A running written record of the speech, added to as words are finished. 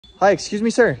Hi, excuse me,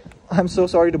 sir. I'm so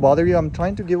sorry to bother you. I'm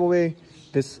trying to give away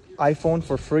this iPhone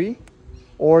for free,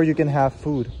 or you can have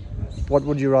food. What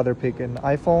would you rather pick, an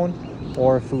iPhone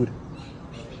or food?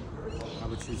 I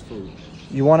would choose food.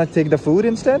 You want to take the food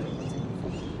instead?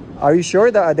 Are you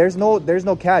sure that there's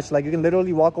no catch? Like, you can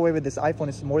literally walk away with this iPhone.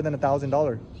 It's more than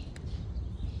 $1,000.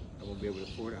 I won't be able to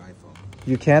afford an iPhone.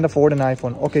 You can't afford an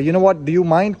iPhone. Okay, you know what? Do you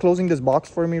mind closing this box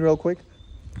for me real quick?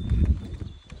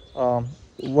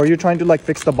 Were you trying to like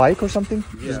fix the bike or something?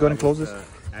 Yeah, Just go ahead and close this.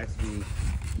 Actually,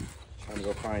 trying to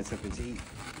go find something to eat.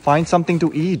 Find something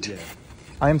to eat. Yeah.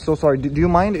 I am so sorry. Do you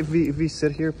mind if we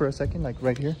sit here for a second, like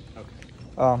right here?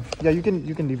 Okay. Yeah, you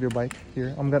can leave your bike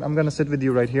here. I'm gonna sit with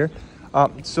you right here.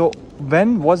 So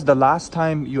when was the last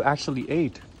time you actually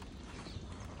ate?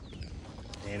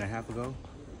 A day and a half ago.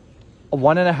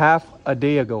 1.5 a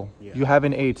day ago. Yeah. You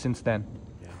haven't ate since then.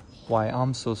 Yeah. Why?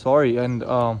 I'm so sorry. And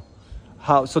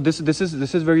how? So this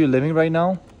is where you're living right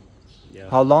now? Yeah.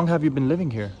 How long have you been living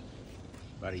here?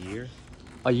 About a year.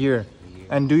 A year.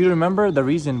 And do you remember the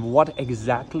reason? What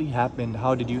exactly happened?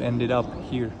 How did you ended up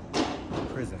here?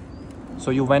 Prison.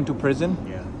 So you went to prison?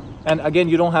 Yeah. And again,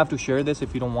 you don't have to share this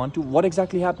if you don't want to. What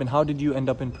exactly happened? How did you end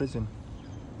up in prison?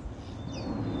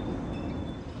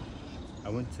 I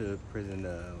went to prison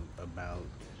about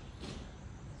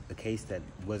a case that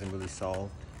wasn't really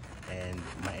solved, and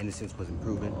my innocence wasn't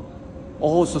proven.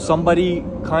 Oh, so somebody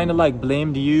kind of like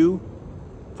blamed you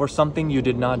for something you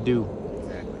did not do.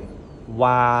 Exactly.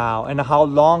 Wow. And how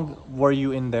long were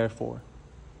you in there for?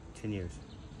 10 years.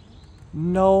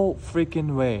 No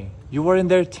freaking way. You were in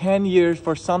there 10 years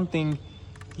for something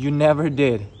you never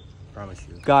did. Promise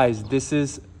you. Guys, this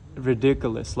is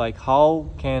ridiculous. Like, how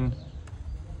can...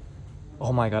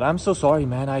 Oh my God, I'm so sorry,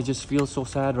 man. I just feel so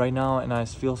sad right now, and I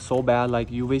feel so bad. Like,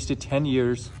 you wasted 10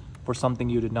 years for something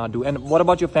you did not do. And what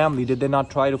about your family? Did they not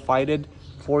try to fight it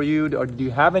for you? Or do you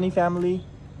have any family?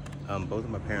 Both of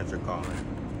my parents are gone.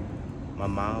 My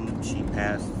mom, she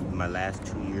passed my last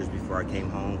 2 years before I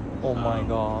came home. Oh my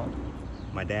God.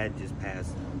 My dad just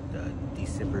passed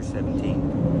December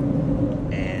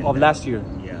 17th. And Of last year?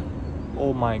 Yeah.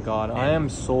 Oh my God. I am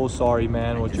so sorry,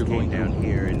 man, what you're going through. I came down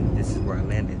here, and this is where I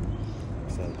landed.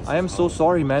 So I am so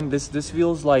sorry, man. This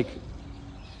feels like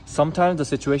sometimes the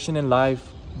situation in life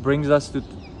brings us to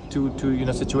you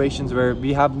know, situations where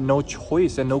we have no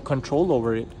choice and no control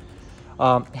over it.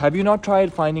 Have you not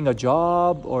tried finding a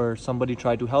job, or somebody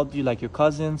tried to help you, like your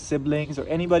cousins, siblings, or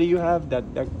anybody you have that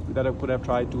could have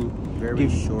tried to very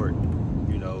short,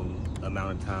 you know,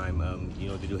 amount of time. You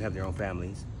know, they do have their own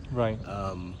families. Right.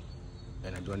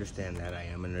 And I do understand that. I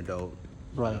am an adult.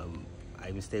 Right. I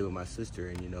even stay with my sister,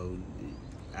 and you know,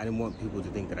 I didn't want people to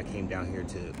think that I came down here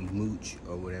to mooch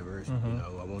or whatever. Mm-hmm. You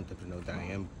know, I want them to know that I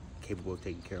am capable of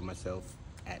taking care of myself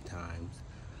at times.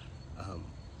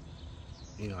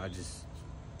 You know, I just...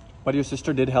 But your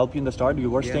sister did help you in the start? You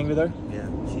were staying with her? Yeah,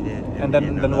 she did. And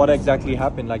then what exactly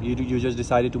happened? Like, you just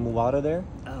decided to move out of there?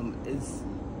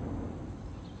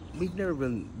 We've never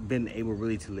been able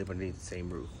really to live underneath the same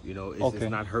roof. You know,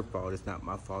 it's not her fault. It's not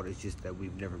my fault. It's just that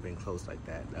we've never been close like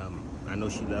that. I know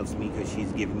she loves me because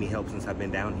she's given me help since I've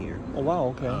been down here. Oh,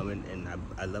 wow, okay. And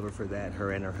I love her for that,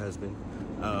 her and her husband.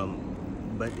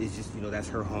 But it's just, you know, that's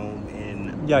her home,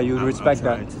 and yeah, you respect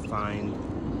that. I'm trying to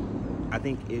find... I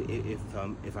think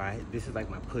if I this is like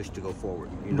my push to go forward,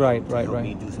 you know, right.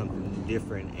 me do something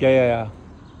different. And yeah.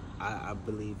 I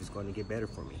believe it's going to get better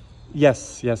for me.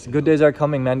 Yes. Good days are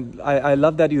coming, man. I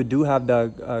love that you do have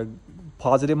the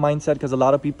positive mindset, because a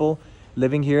lot of people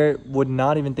living here would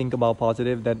not even think about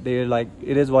positive. That they're like,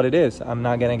 it is what it is. I'm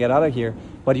not gonna get out of here.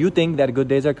 But you think that good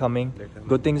days are coming. They're coming.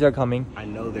 Good things are coming. I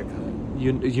know they're coming.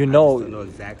 You know. I just don't know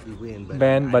exactly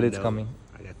when, but it's coming.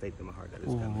 I got faith in my heart that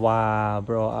it's coming. Wow,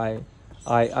 bro.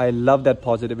 I love that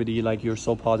positivity. Like, you're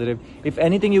so positive. If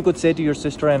anything you could say to your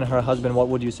sister and her husband, what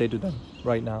would you say to them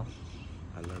right now?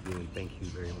 I love you and thank you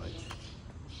very much.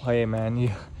 Hey,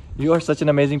 man, you are such an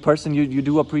amazing person. You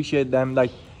do appreciate them.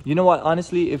 Like, you know what?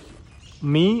 Honestly, if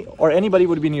me or anybody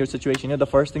would be in your situation, you know, the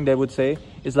first thing they would say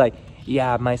is like,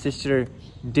 yeah, my sister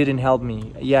didn't help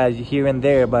me. Yeah, here and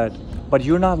there, but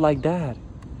you're not like that.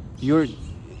 You're...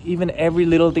 Even every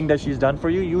little thing that she's done for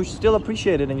you, you still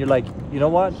appreciate it, and you're like, you know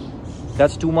what?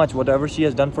 That's too much. Whatever she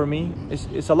has done for me,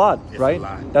 it's a lot, right? A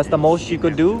lot. That's the most she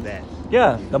could do.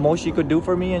 Yeah, the most she could do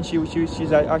for me, and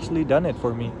she's actually done it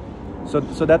for me. So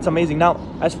that's amazing. Now,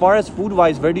 as far as food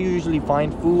wise, where do you usually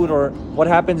find food, or what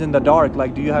happens in the dark?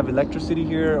 Like, do you have electricity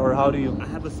here, or how do you? I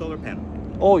have a solar panel.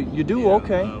 Oh, you do? Yeah,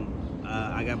 okay.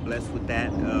 I got blessed with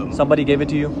that. Somebody gave it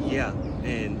to you? Yeah,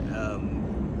 and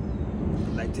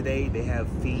like today they have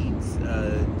feeds.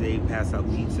 They pass out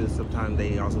pizza. Sometimes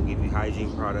they also give you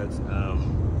hygiene products.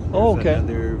 Oh, okay.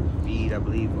 Another feed, I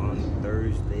believe, on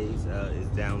Thursdays is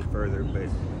down further, but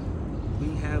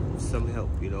we have some help,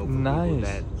 you know, from people Nice.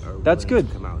 that are That's willing good.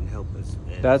 to come out and help us.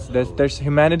 And There's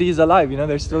humanity is alive, you know.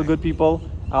 There's still good people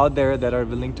out there that are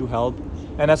willing to help.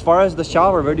 And as far as the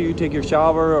shower, where do you take your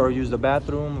shower or use the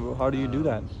bathroom? How do you do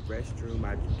that? Restroom,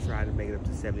 I try to make it up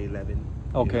to 7-Eleven.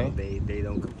 Okay. You know, they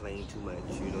don't complain too much.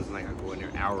 You know, it's like I go in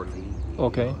there hourly.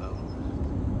 Okay. You know,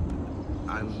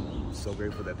 I'm so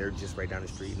grateful that they're just right down the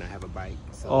street and I have a bike.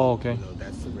 So, Oh, okay. You know,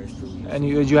 that's the restroom. And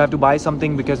you have to buy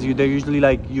something because they're usually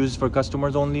like used for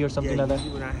customers only or something like that?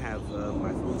 Usually when I have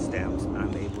my food stamps,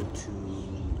 I'm able to,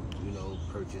 you know,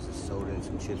 purchase a soda and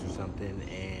some chips or something,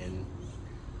 and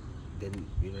then,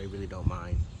 you know, they really don't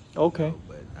mind. Okay. You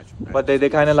know, but they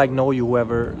kind of like know you,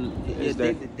 whoever is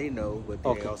there. They know, but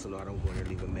they also know I don't go in there and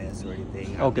leave a mess or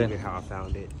anything. I Okay. leave it how I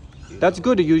found it. That's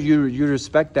good. You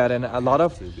respect that, and a lot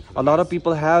of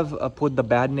people have put the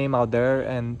bad name out there,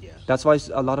 and that's why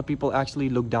a lot of people actually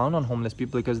look down on homeless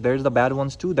people, because there's the bad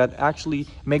ones too that actually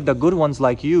make the good ones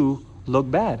like you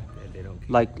look bad. Yeah, they don't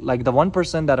care. Like the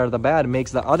 1% that are the bad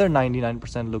makes the other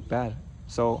 99% look bad.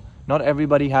 So not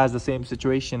everybody has the same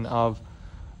situation of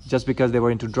just because they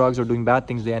were into drugs or doing bad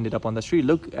things, they ended up on the street.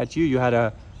 Look at you. You had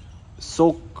a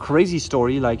so crazy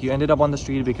story, like you ended up on the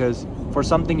street because for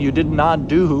something you did not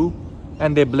do,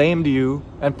 and they blamed you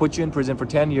and put you in prison for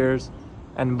 10 years.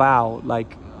 And wow,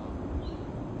 like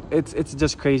it's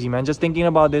just crazy, man. Just thinking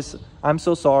about this, I'm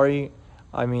so sorry.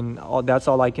 I mean, that's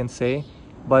all I can say.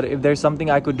 But if there's something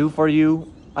I could do for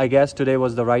you, I guess today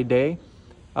was the right day.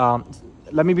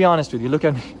 Let me be honest with you. Look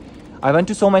at me. I went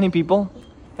to so many people,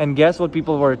 and guess what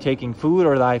people were taking? Food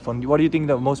or the iPhone? What do you think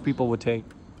that most people would take?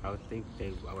 I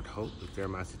would hope if they're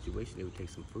in my situation, they would take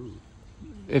some food.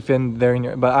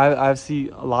 But I see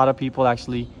a lot of people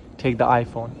actually take the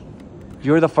iPhone.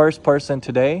 You're the first person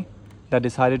today that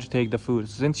decided to take the food.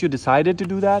 Since you decided to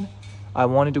do that, I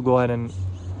wanted to go ahead and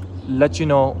let you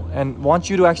know and want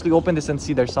you to actually open this and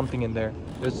see there's something in there.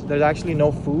 There's actually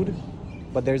no food,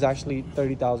 but there's actually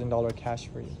 $30,000 cash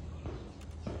for you.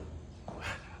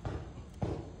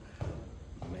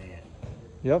 Man.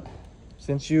 Yep.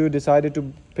 Since you decided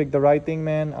to pick the right thing,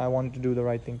 man, I wanted to do the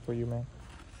right thing for you, man.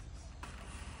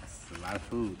 That's a lot of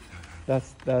food.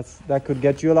 That could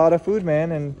get you a lot of food,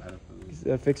 man,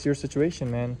 and fix your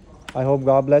situation, man. I hope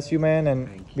God bless you, man,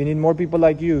 and we need more people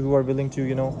like you who are willing to,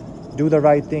 you know, do the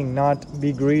right thing, not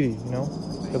be greedy, you know,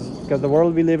 because the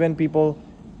world we live in, people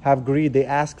have greed. They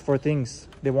ask for things.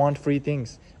 They want free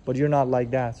things, but you're not like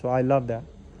that. So I love that.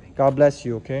 God bless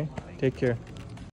you. Okay, take care.